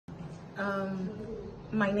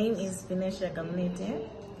My name is Venetia kamulete.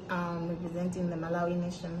 I'm representing the Malawi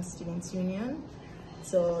National Students Union.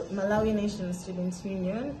 So Malawi National Students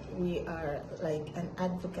Union, we are like an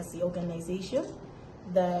advocacy organization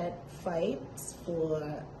that fights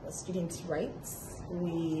for students' rights.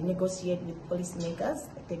 We negotiate with policymakers,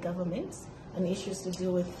 the government, on issues to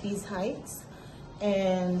do with fees hikes.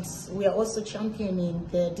 And we are also championing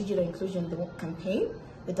the digital inclusion campaign,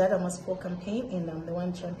 the Data Must Fall campaign, and I'm the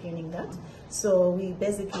one championing that. So we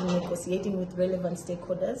basically negotiating with relevant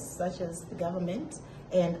stakeholders, such as the government,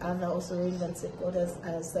 and other also relevant stakeholders,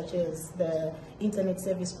 such as the internet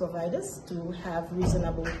service providers, to have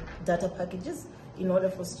reasonable data packages in order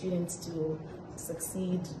for students to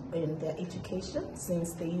succeed in their education,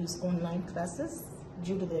 since they use online classes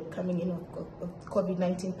due to the coming in of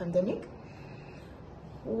COVID-19 pandemic.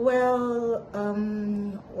 Well,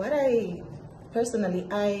 I'm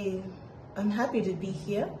happy to be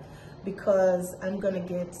here because I'm gonna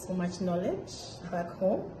get so much knowledge back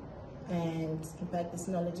home and impact this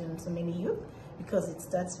knowledge on so many youth, because it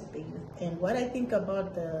starts with the youth. And what I think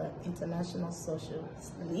about the International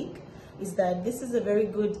Socialist League is that this is a very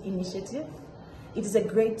good initiative. It is a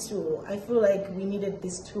great tool. I feel like we needed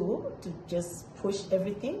this tool to just push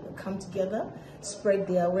everything, come together, spread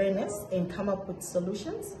the awareness, and come up with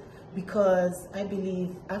solutions, because I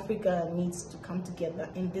believe Africa needs to come together,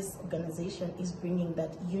 and this organization is bringing that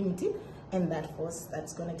unity and that force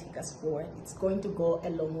that's going to take us forward. It's going to go a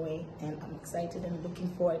long way, and I'm excited and looking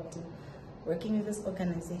forward to working with this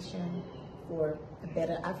organization for a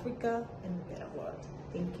better Africa and a better world.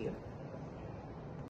 Thank you.